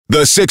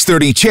The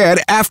 6:30 Chad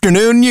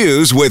Afternoon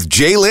News with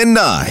Jaylen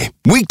Nye.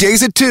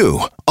 Weekdays at 2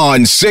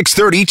 on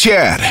 6:30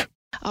 Chad.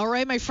 All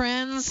right, my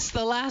friends,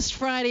 the last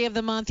Friday of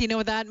the month, you know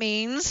what that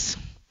means?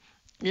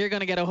 You're going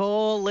to get a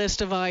whole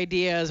list of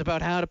ideas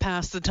about how to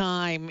pass the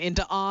time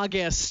into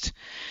August.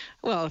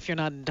 Well, if you're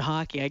not into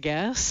hockey, I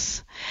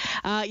guess.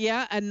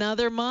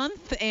 Another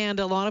month,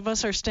 and a lot of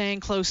us are staying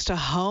close to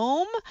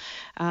home.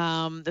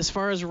 As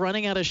far as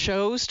running out of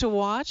shows to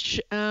watch,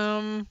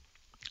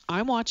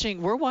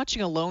 we're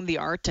watching Alone the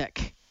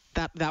Arctic.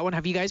 That one.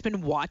 Have you guys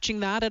been watching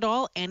that at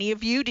all? Any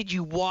of you? Did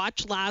you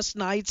watch last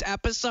night's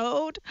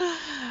episode?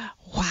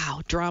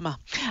 Wow, drama.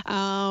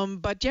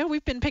 But yeah,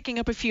 we've been picking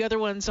up a few other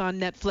ones on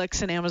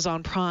Netflix and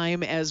Amazon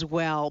Prime as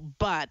well.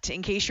 But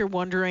in case you're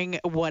wondering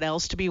what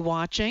else to be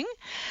watching,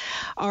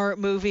 our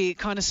movie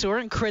connoisseur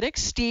and critic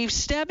Steve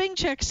Stebbing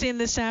checks in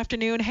this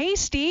afternoon. Hey,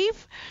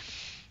 Steve.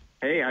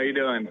 Hey, how you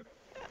doing?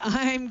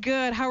 I'm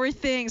good. How are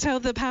things?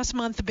 How's the past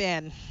month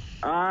been?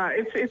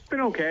 It's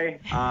been okay.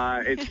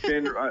 It's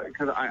been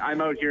because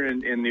I'm out here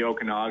in the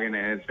Okanagan,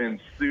 and it's been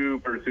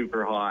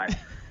super hot.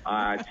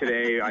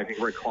 Today, I think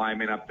we're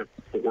climbing up to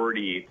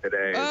 40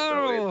 today,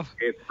 so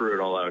it's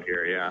brutal out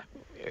here. Yeah.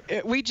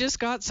 We just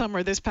got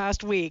summer this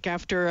past week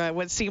after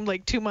what seemed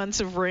like 2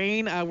 months of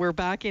rain. We're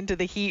back into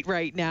the heat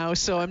right now,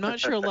 so I'm not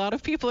sure a lot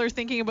of people are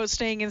thinking about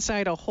staying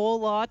inside a whole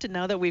lot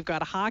now that we've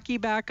got hockey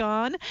back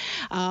on.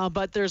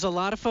 But there's a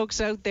lot of folks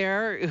out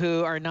there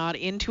who are not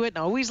into it and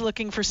always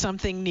looking for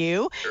something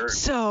new. Sure.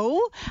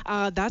 So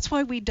that's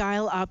why we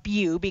dial up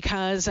you,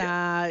 because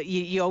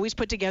you always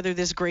put together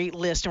this great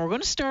list. And we're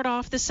going to start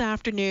off this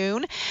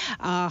afternoon.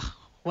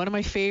 One of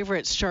my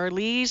favorites,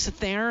 Charlize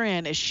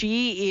Theron.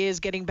 She is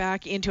getting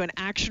back into an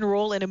action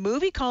role in a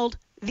movie called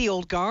The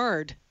Old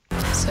Guard.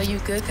 So you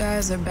good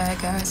guys or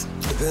bad guys?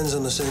 Depends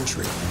on the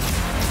century.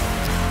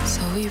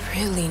 So we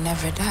really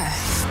never die.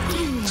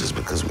 Just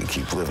because we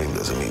keep living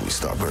doesn't mean we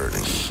stop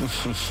hurting.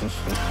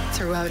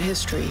 Throughout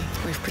history,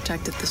 we've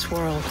protected this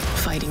world,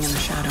 fighting in the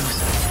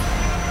shadows.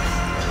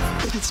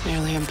 It's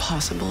nearly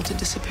impossible to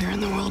disappear in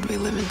the world we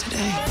live in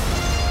today.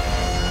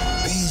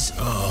 These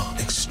are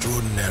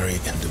extraordinary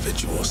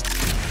individuals.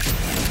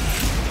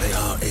 They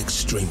are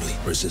extremely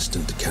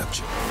resistant to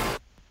capture.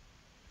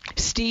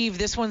 Steve,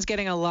 this one's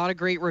getting a lot of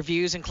great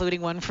reviews,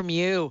 including one from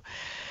you.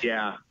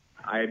 Yeah,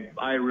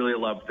 I really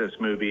loved this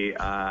movie.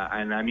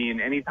 And I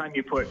mean, anytime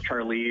you put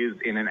Charlize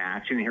in an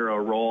action hero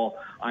role,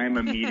 I am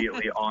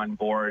immediately on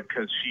board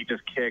because she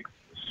just kicks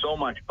so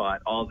much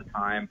butt all the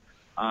time.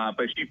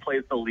 But she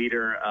plays the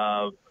leader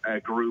of a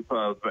group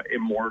of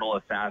immortal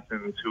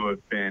assassins who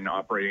have been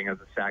operating as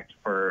a sect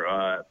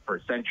for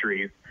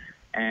centuries.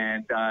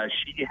 And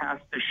she has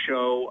to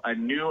show a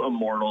new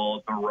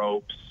immortal the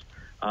ropes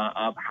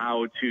of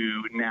how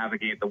to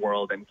navigate the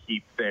world and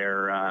keep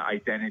their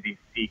identity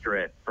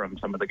secret from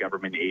some of the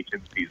government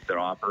agencies that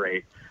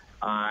operate.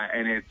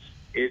 And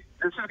this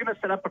is going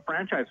to set up a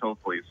franchise,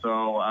 hopefully.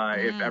 So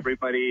if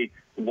everybody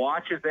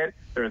watches it,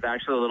 there's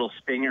actually a little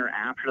stinger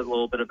after a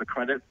little bit of the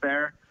credits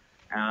there.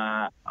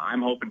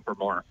 I'm hoping for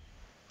more.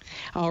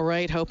 All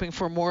right, hoping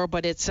for more,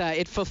 but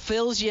it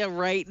fulfills you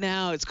right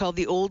now. It's called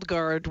The Old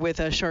Guard with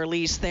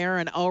Charlize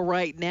Theron. All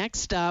right,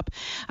 next up,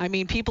 I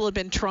mean, people have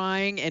been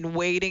trying and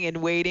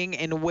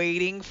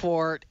waiting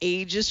for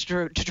ages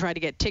to try to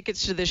get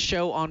tickets to this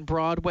show on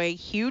Broadway.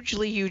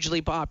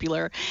 Hugely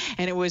popular,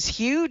 and it was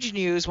huge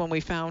news when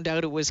we found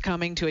out it was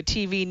coming to a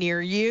TV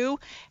near you.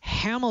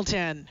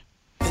 Hamilton.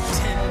 The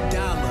 $10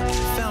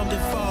 founding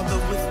father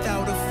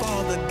without a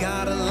father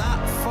got a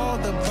lot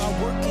farther by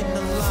working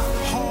a lot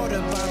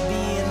harder, by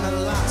being a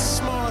lot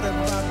smarter,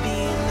 by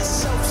being a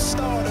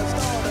self-starter.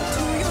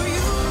 To your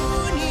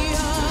union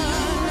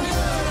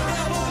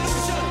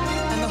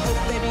and the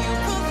hope that you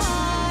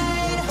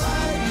provide.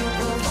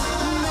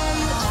 May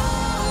you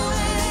always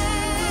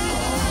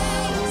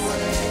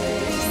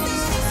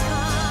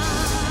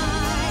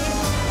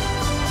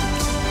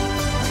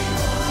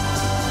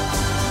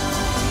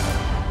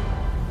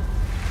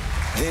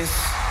This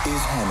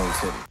is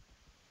Hamilton.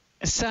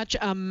 Such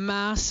a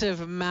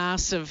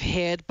massive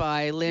hit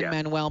by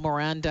Lin-Manuel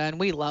Miranda, and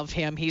we love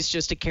him. He's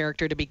just a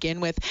character to begin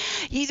with.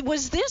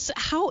 Was this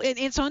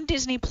it's on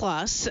Disney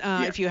Plus,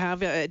 if you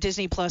have a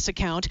Disney Plus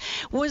account.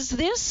 Was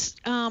this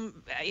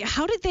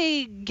how did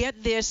they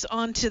get this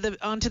onto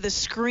the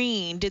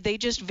screen? Did they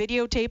just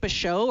videotape a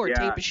show or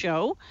tape a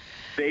show?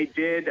 They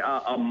did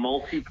a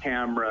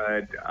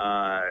multi-camera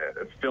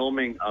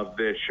filming of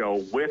this show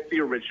with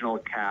the original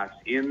cast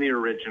in the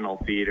original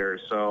theater.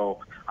 So,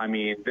 I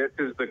mean, this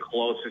is the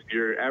closest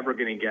you're ever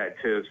going to get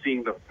to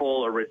seeing the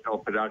full original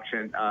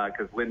production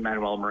because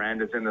Lin-Manuel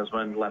Miranda's in this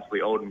one,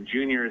 Leslie Odom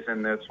Jr. is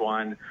in this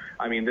one.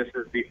 I mean, this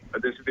is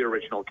the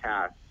original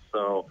cast.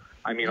 So,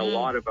 I mean, a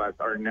lot of us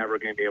are never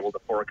going to be able to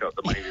fork out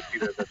the money to see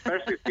this,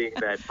 especially seeing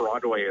that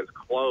Broadway is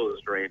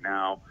closed right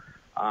now.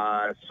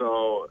 I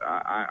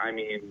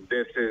mean,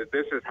 this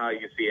is how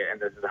you see it, and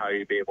this is how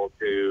you'd be able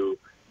to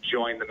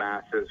join the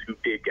masses who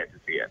did get to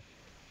see it.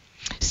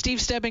 Steve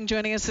Stebbing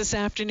joining us this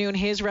afternoon.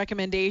 His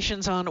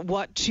recommendations on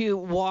what to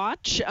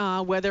watch,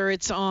 whether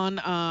it's on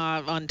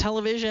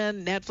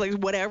television, Netflix,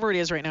 whatever it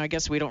is right now. I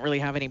guess we don't really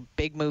have any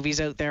big movies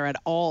out there at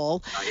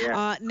all.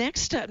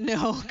 Next up,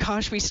 no,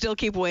 gosh, we still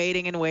keep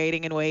waiting and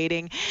waiting and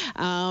waiting.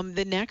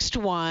 The next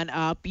one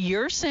up,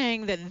 you're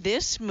saying that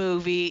this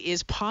movie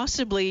is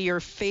possibly your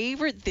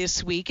favorite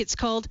this week. It's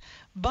called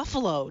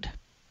Buffaloed.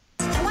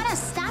 I want to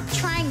stop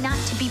trying not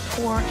to be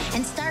poor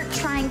and start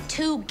trying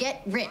to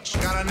get rich.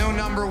 Got a new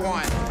number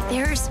one.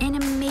 There's an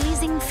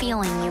amazing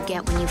feeling you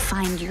get when you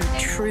find your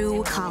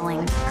true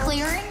calling.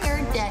 Clearing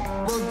your debt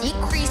will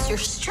decrease your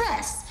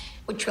stress,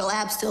 which will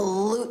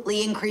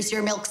absolutely increase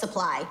your milk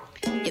supply.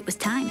 It was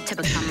time to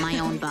become my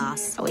own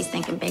boss. Always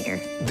thinking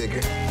bigger.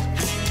 Bigger.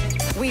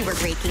 We were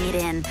breaking it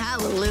in.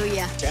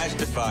 Hallelujah.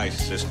 Testify,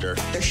 sister.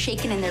 They're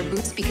shaking in their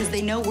boots because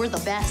they know we're the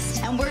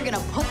best, and we're going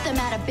to put them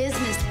out of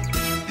business.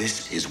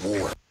 This is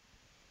war.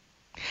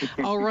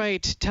 All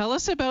right. Tell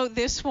us about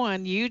this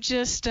one. You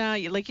just,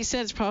 like you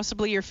said, it's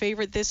possibly your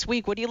favorite this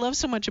week. What do you love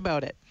so much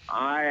about it?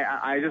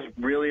 I just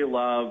really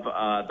love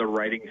the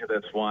writing to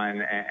this one,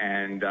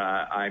 and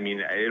I mean,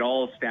 it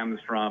all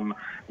stems from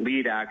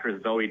lead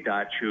actress Zoe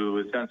Dutch, who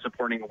has done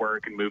supporting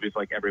work in movies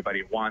like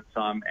Everybody Wants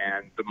Some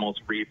and the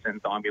most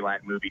recent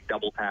Zombieland movie,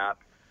 Double Tap.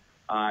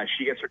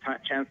 She gets her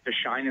chance to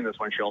shine in this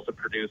one. She also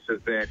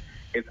produces it.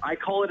 I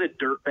call it a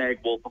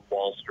dirtbag Wolf of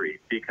Wall Street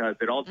because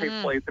it all takes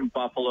place in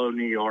Buffalo,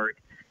 New York,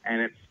 and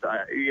it's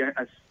a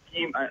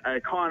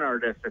con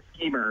artist, a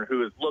schemer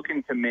who is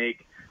looking to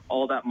make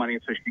all that money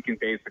so she can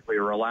basically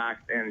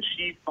relax. And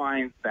she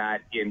finds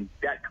that in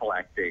debt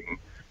collecting.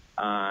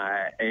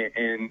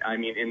 And I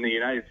mean, in the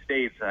United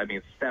States,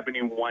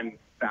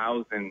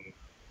 71,000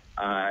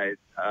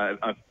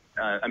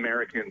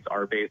 Americans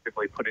are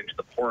basically put into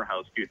the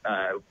poorhouse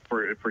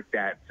for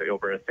debt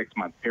over a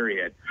 6-month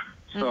period.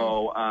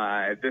 So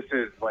this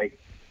is like,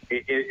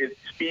 it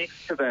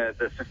speaks to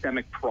the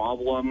systemic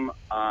problem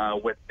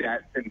with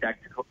debt and debt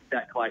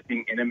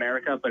collecting in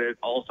America, but it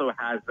also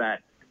has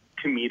that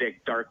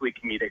darkly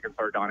comedic and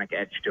sardonic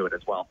edge to it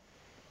as well.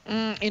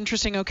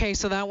 Interesting. Okay,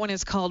 so that one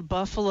is called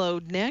Buffalo.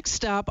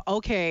 Next up,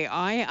 okay,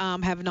 I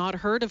have not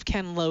heard of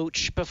Ken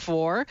Loach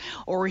before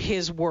or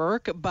his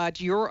work,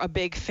 but you're a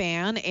big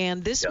fan,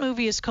 and this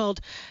movie is called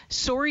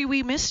Sorry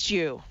We Missed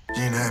You.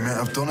 You name it,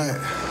 I've done it.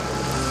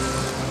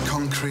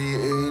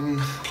 Concreting,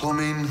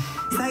 plumbing.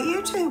 Is that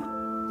you two?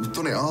 I've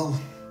done it all.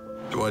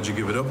 Why'd you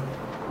give it up?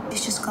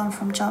 It's just gone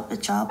from job to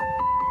job.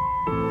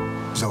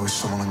 There's always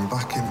someone on your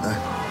back, isn't there?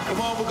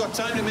 Come on, we've got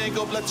time to make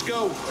up. Let's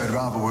go. I'd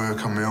rather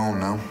work on my own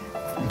now.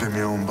 Be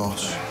my own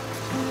boss.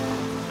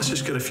 Let's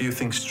just get a few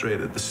things straight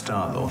at the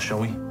start, though,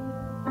 shall we?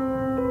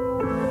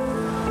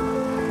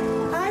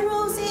 Hi,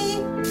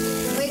 Rosie.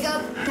 Wake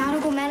up. Dad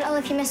will go mental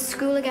if you miss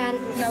school again.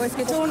 No, if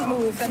you don't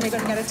move, then you're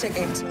going to get a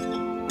ticket.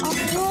 Oh,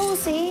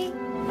 Rosie.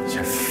 You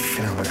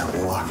know, but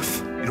don't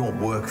laugh. You don't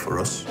work for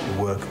us, you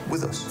work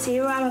with us.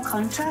 0 hour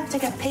contract to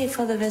get paid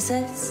for the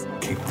visits.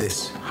 Keep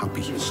this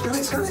happy. They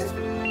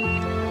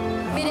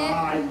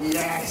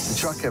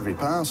track every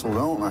parcel,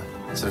 don't they?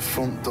 To the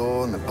front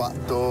door and the back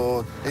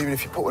door. Even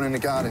if you put one in the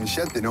garden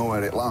shed, they know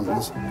where it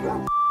lands.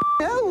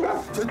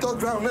 Hell! The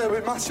dog round there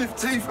with massive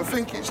teeth, I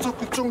think it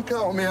stuck a chunk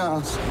out of my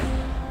ass.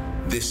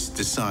 This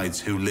decides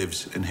who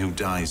lives and who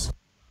dies.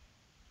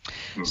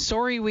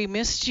 Sorry We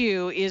Missed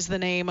You is the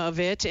name of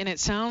it, and it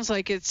sounds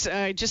like it's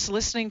just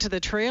listening to the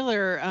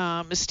trailer,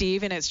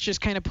 Steve, and it's just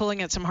kind of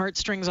pulling at some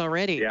heartstrings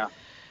already.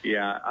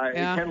 Yeah.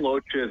 Ken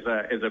Loach is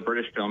a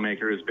British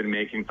filmmaker who's been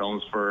making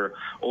films for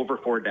over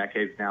 4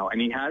 decades now, and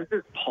he has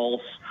this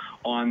pulse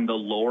on the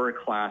lower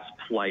class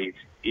plight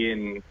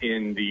in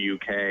the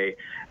UK,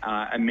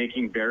 and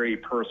making very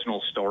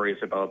personal stories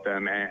about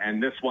them.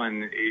 And this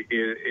one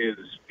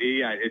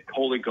it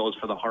totally goes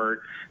for the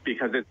heart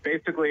because it's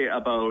basically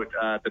about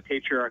the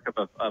patriarch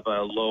of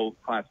a low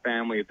class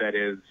family that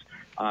is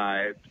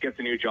gets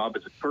a new job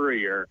as a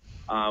courier,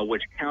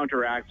 which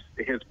counteracts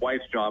his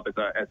wife's job as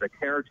a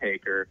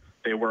caretaker.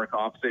 They work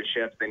opposite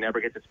shifts. They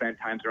never get to spend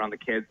time around the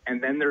kids.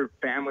 And then their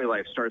family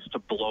life starts to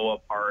blow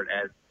apart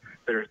as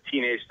their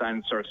teenage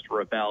son starts to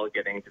rebel,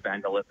 getting into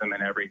vandalism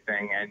and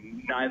everything.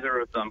 And neither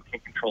of them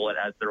can control it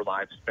as their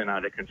lives spin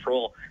out of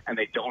control. And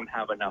they don't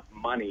have enough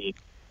money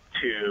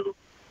to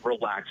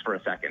relax for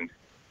a second.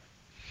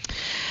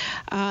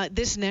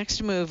 This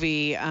next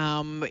movie,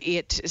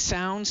 it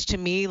sounds to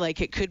me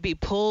like it could be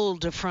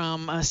pulled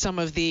from some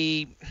of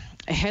the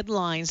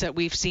headlines that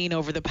we've seen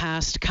over the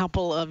past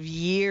couple of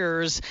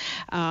years.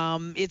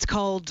 It's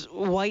called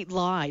White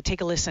Lie. Take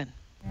a listen.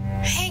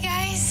 Hey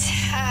guys,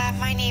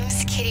 my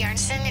name's Katie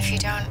Arnson, if you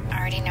don't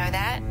already know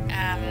that.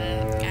 I'm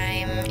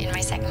in my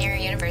 2nd year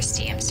at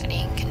university. I'm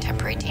studying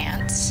contemporary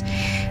dance.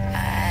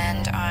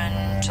 And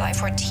on July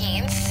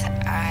 14th,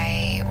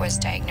 I was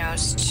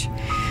diagnosed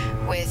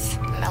with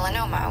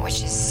melanoma,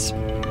 which is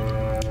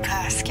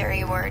a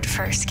scary word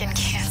for skin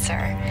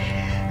cancer.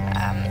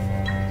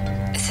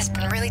 This has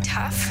been really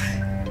tough,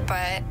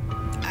 but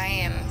I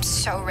am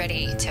so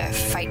ready to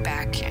fight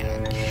back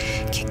and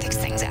kick this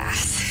thing's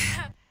ass.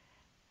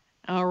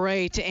 All right.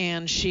 right,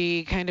 and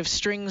she kind of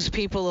strings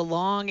people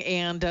along,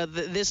 and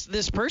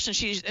this person,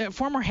 she's a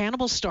former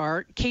Hannibal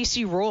star,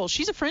 Casey Roll.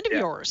 She's a friend of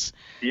yours.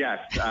 Yes,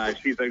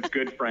 she's a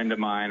good friend of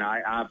mine.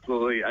 I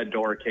absolutely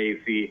adore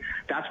Casey.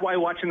 That's why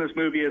watching this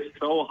movie is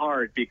so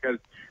hard, because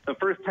the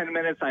first 10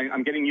 minutes,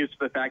 I'm getting used to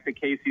the fact that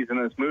Casey's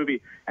in this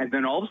movie, and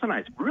then all of a sudden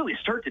I really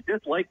start to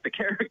dislike the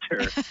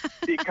character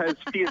because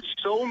she is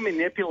so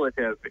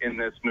manipulative in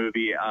this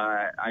movie.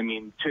 I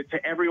mean,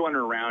 to everyone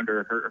around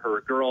her,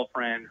 her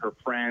girlfriend, her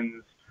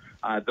friends,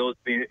 those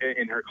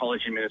in her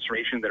college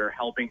administration that are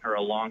helping her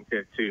along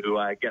to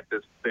get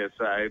this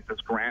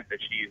grant that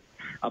she's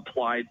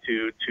applied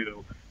to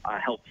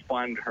help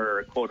fund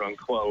her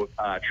quote-unquote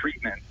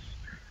treatments.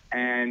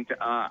 And,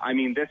 I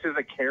mean, this is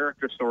a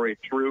character story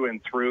through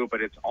and through,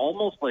 but it's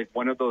almost like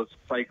one of those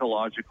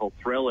psychological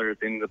thrillers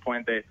in the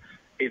point that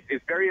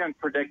it's very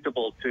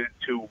unpredictable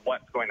to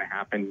what's going to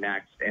happen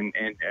next. And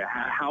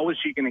how is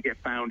she going to get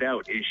found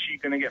out? Is she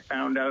going to get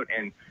found out?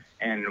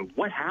 And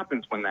what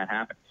happens when that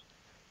happens?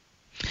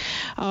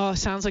 Oh,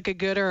 sounds like a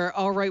gooder.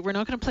 All right, we're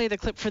not going to play the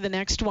clip for the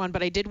next one,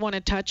 but I did want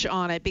to touch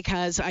on it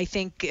because I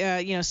think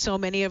so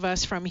many of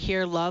us from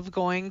here love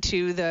going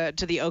to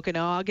the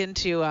Okanagan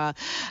to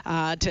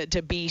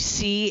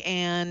BC,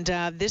 and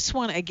this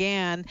one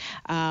again,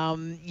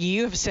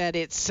 you have said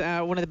it's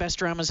one of the best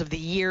dramas of the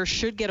year.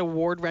 Should get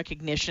award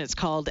recognition. It's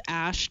called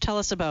Ash. Tell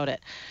us about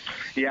it.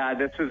 Yeah,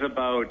 this is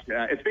about.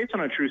 It's based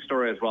on a true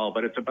story as well,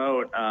 but it's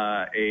about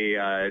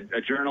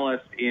a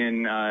journalist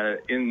in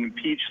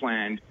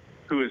Peachland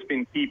who has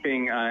been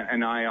keeping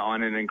an eye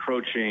on an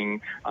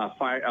encroaching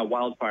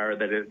wildfire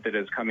that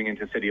is coming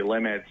into city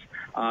limits.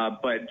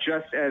 But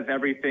just as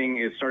everything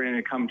is starting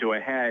to come to a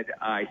head,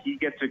 he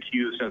gets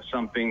accused of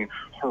something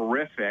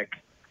horrific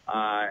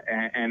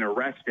and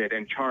arrested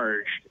and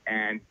charged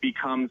and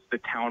becomes the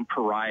town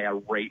pariah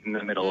right in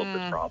the middle of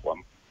this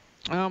problem.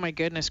 Oh, my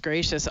goodness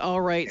gracious. All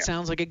right. Yeah.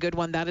 Sounds like a good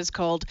one. That is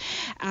called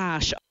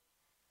Ash.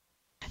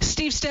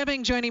 Steve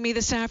Stebbing joining me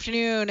this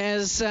afternoon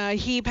as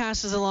he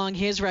passes along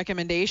his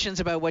recommendations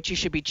about what you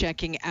should be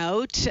checking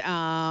out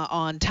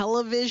on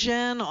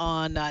television,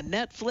 on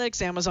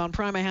Netflix, Amazon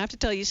Prime. I have to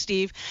tell you,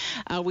 Steve,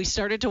 we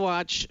started to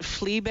watch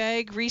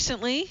Fleabag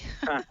recently.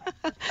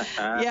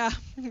 Yeah.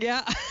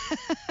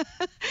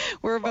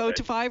 We're about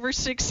 5 or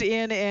 6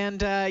 in,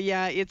 and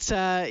it's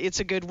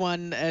a good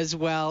one as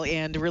well,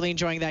 and really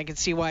enjoying that. I can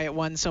see why it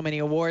won so many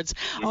awards.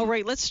 Mm-hmm. All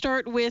right, let's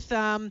start with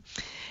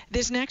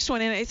this next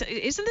one. And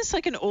isn't this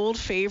like an old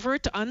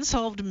favorite,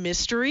 Unsolved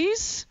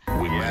Mysteries?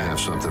 We may have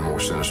something more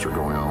sinister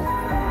going on.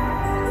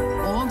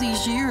 All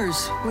these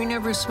years, we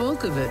never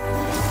spoke of it.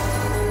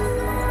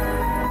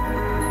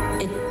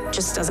 It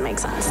just doesn't make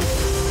sense.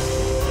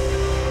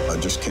 I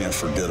just can't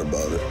forget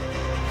about it.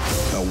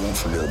 I won't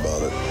forget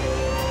about it.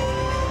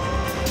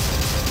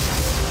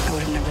 I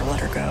would have never let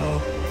her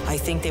go. I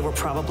think they were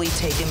probably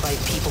taken by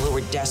people who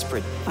were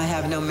desperate. I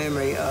have no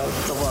memory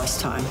of the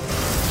lost time.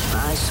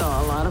 I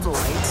saw a lot of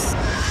lights.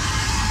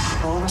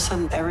 All of a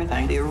sudden,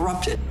 everything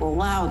erupted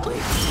loudly.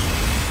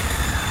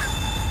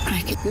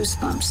 I get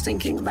goosebumps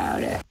thinking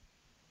about it.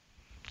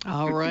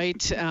 All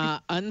right,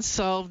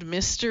 Unsolved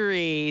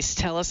Mysteries.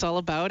 Tell us all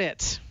about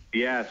it.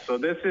 Yeah, so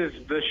this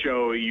is the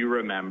show you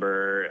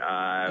remember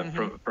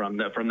from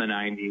the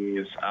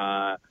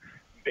 90s.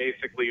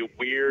 Basically,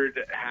 weird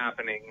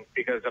happenings,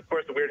 because of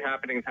course the weird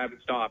happenings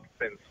haven't stopped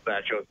since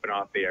that show's been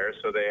off the air.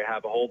 So they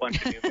have a whole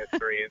bunch of new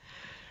mysteries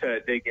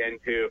to dig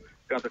into.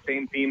 It's got the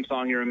same theme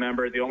song you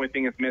remember. The only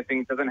thing it's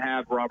missing, doesn't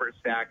have Robert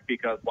Stack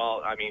because,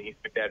 well, I mean, he's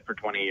been dead for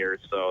 20 years,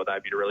 so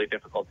that'd be really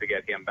difficult to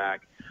get him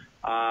back.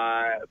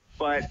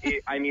 But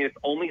it's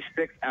only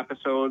 6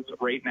 episodes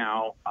right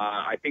now.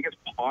 I think it's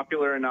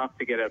popular enough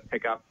to get a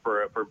pickup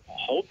for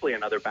hopefully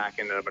another back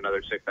end of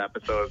another 6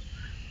 episodes.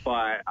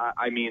 But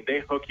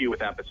they hook you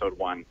with episode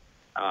 1.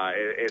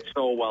 It's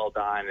so well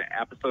done.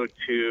 Episode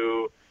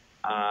 2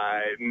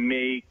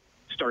 may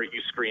start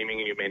you screaming,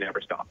 and you may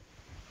never stop.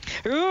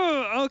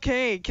 Ooh,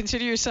 okay.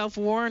 Consider yourself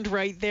warned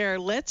right there.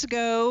 Let's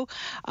go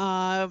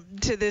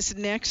to this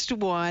next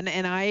one.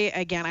 And I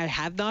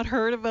have not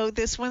heard about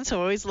this one, so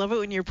I always love it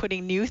when you're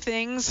putting new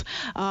things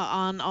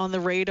on the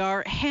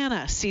radar.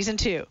 Hannah, season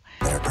 2.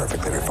 They're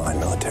perfectly refined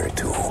military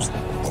tools.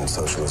 When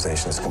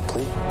socialization is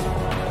complete,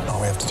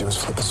 all we have to do is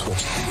flip a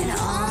switch. And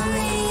on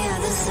the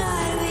other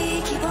side,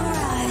 we keep on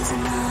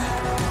rising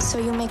up. So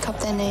you make up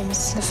their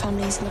names, the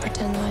families, and the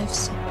pretend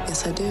lives?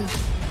 Yes, I do.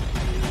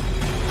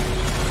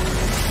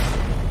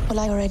 Well,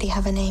 I already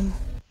have a name.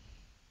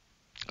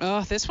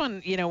 Oh, this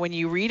one, when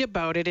you read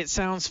about it, it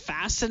sounds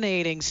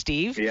fascinating,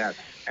 Steve. Yes,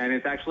 and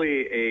it's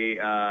actually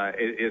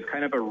it's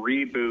kind of a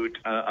reboot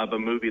of a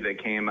movie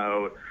that came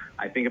out,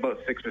 I think, about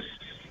 8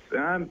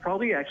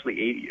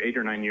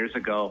 or 9 years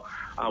ago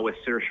with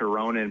Saoirse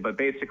Ronan. But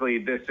basically,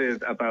 this is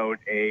about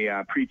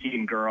a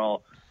preteen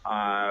girl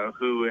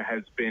who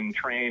has been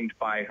trained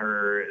by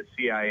her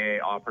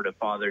CIA operative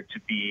father to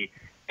be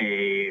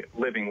a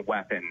living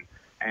weapon.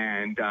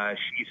 And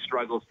she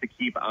struggles to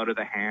keep out of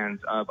the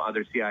hands of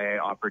other CIA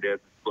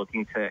operatives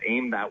looking to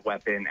aim that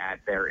weapon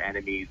at their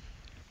enemies.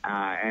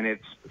 And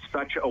it's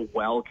such a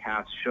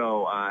well-cast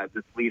show.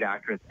 This lead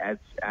actress,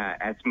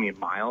 Esme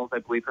Miles, I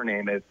believe her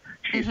name is.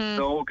 She's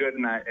so good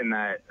in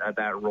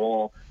that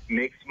role.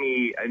 Makes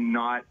me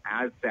not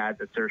as sad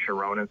that Saoirse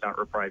Ronan's not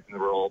reprising the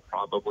role.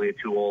 Probably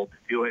too old to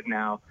do it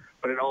now.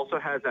 But it also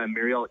has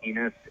Muriel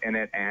Enos in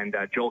it and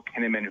Joel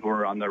Kinnaman, who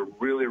are on the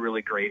really,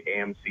 really great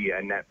AMC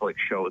and Netflix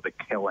show The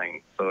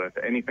Killing. So if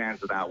any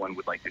fans of that one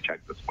would like to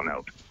check this one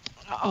out.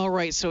 All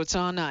right, so it's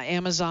on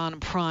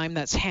Amazon Prime.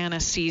 That's Hannah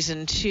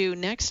Season 2.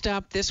 Next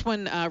up, this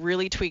one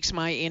really tweaks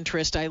my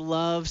interest. I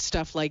love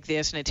stuff like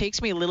this, and it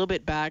takes me a little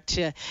bit back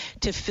to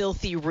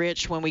Filthy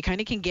Rich, when we kind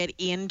of can get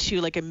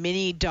into like a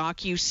mini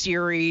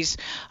docu-series,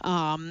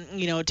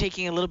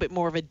 taking a little bit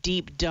more of a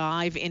deep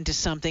dive into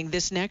something.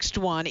 This next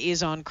one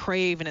is on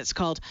Crave, and it's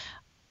called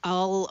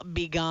I'll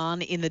Be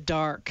Gone in the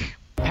Dark.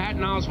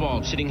 Patton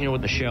Oswalt sitting here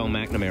with Michelle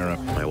McNamara,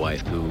 my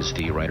wife, who's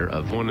the writer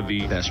of one of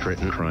the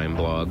best-written crime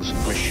blogs.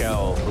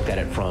 Michelle looked at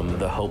it from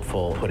the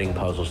hopeful, putting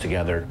puzzles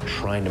together,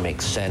 trying to make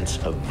sense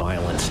of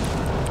violence.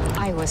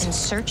 I was in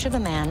search of a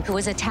man who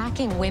was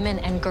attacking women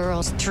and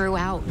girls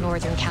throughout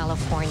Northern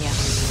California.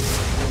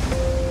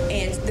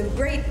 And the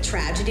great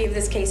tragedy of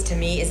this case to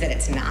me is that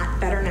it's not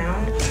better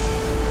known.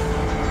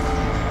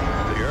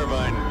 The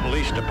Irvine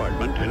Police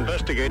Department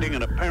investigating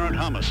an apparent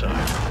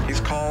homicide. He's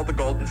called the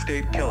Golden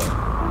State Killer.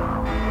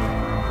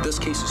 This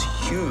case is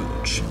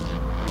huge.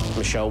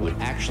 Michelle would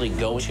actually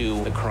go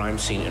to the crime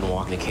scene and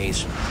walk the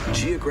case.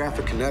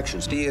 Geographic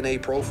connections,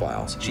 DNA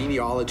profiles,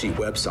 genealogy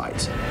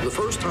websites. The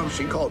first time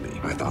she called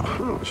me, I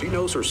thought, she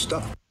knows her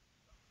stuff.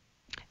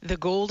 The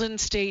Golden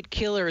State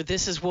Killer.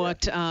 This is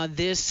what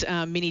this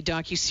mini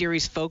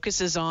docu-series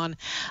focuses on.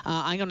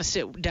 I'm going to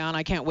sit down.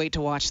 I can't wait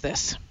to watch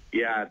this.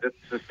 Yeah, this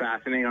is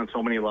fascinating on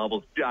so many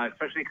levels,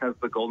 especially because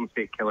the Golden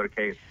State Killer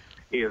case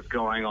is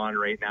going on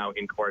right now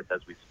in courts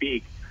as we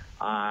speak.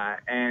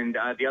 And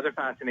the other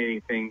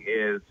fascinating thing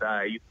is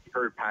you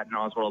heard Patton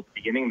Oswalt at the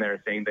beginning there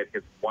saying that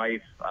his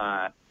wife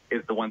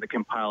is the one that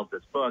compiled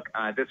this book.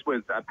 This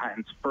was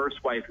Patton's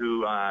first wife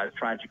who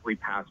tragically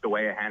passed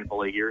away a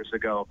handful of years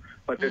ago.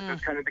 But this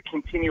is kind of the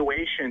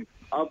continuation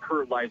of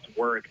her life's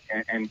work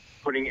and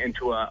putting it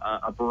into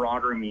a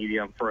broader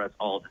medium for us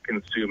all to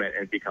consume it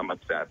and become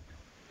obsessed.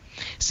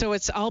 So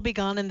it's I'll Be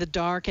Gone in the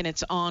Dark, and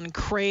it's on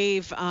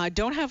Crave.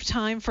 Don't have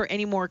time for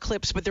any more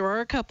clips, but there are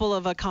a couple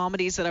of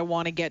comedies that I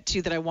want to get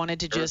to that I wanted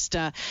to just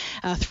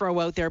throw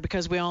out there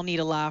because we all need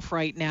a laugh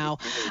right now.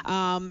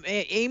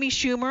 Amy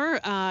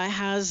Schumer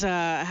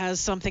has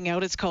something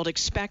out. It's called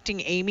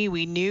Expecting Amy.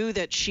 We knew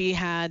that she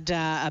had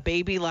a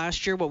baby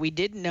last year. What we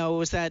didn't know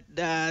was that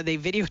they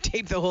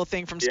videotaped the whole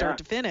thing from start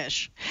to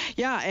finish.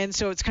 Yeah, and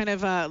so it's kind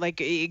of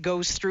like it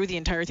goes through the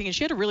entire thing, and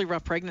she had a really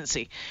rough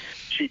pregnancy.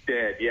 She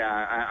did,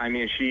 yeah. I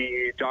mean,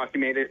 she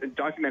documented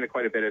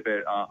quite a bit of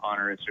it on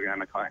her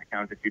Instagram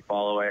account if you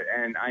follow it.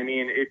 And I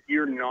mean, if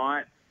you're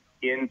not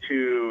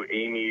into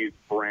Amy's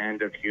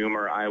brand of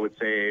humor, I would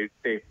say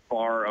stay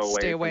far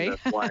away from this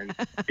one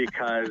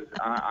because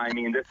I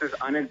mean, this is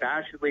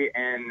unabashedly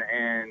and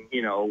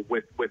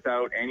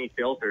without any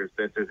filters,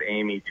 this is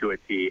Amy to a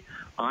T.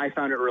 I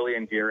found it really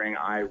endearing.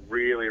 I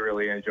really,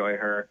 really enjoy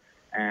her.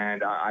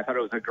 And I thought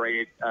it was a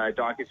great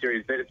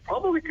docuseries that it's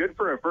probably good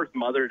for a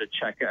first-time mother to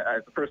check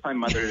out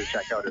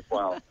as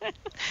well.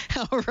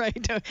 All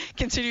right.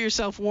 Consider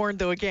yourself warned,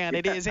 though, again.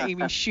 It is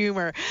Amy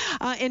Schumer.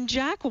 And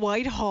Jack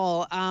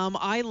Whitehall,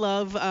 I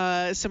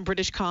love some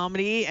British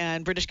comedy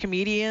and British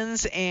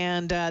comedians.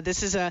 And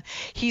this is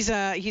he's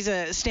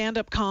a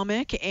stand-up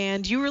comic,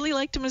 and you really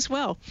liked him as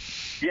well.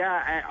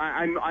 Yeah,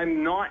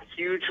 I'm not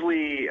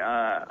hugely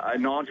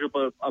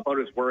knowledgeable about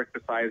his work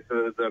besides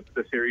the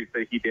series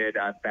that he did,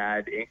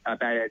 Bad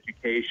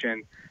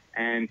Education,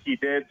 and he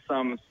did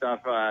some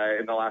stuff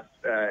in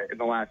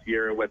the last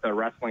year with a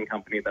wrestling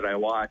company that I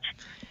watch.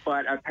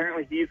 But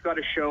apparently he's got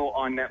a show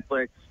on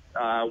Netflix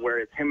where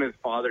it's him and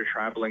his father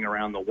traveling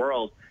around the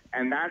world,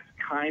 and that's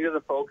kind of the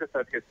focus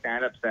of his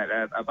stand-up set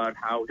about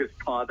how his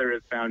father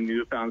has found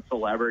newfound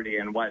celebrity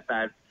and what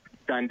that's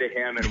done to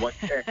him and what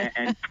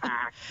and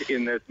tact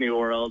in this new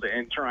world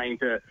and trying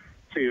to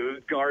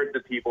guard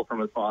the people from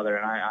his father.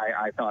 And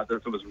I thought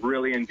this was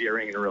really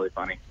endearing and really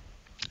funny.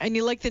 And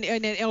you like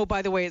oh,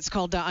 by the way, it's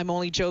called I'm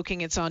Only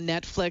Joking. It's on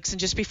Netflix. And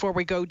just before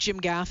we go,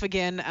 Jim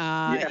Gaffigan,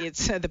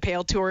 it's The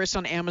Pale Tourist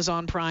on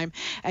Amazon Prime.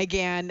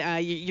 Again,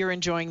 you're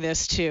enjoying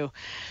this too.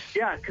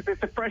 Yeah, because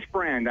it's a fresh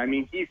brand. I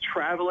mean, he's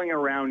traveling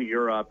around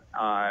Europe,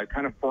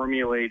 kind of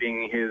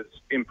formulating his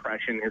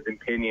impression, his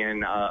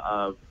opinion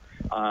of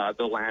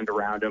the land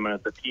around him and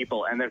of the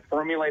people, and then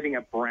formulating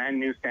a brand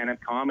new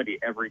stand-up comedy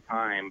every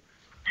time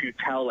to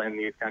tell in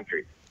these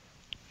countries.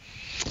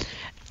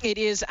 It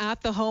is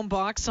at the home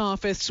box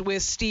office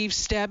with Steve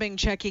Stebbing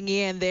checking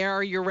in. There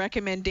are your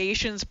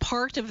recommendations,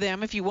 part of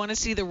them. If you want to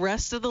see the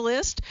rest of the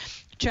list,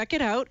 check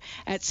it out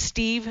at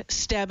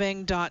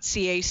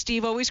stevestebbing.ca.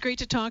 Steve, always great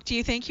to talk to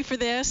you. Thank you for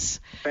this.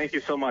 Thank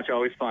you so much.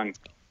 Always fun.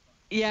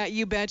 Yeah,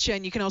 you betcha.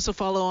 And you can also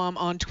follow him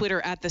on Twitter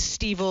at the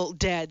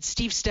Stevel-Dead.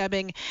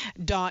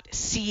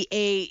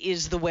 Stevestebbing.ca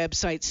is the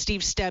website,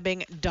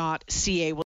 stevestebbing.ca.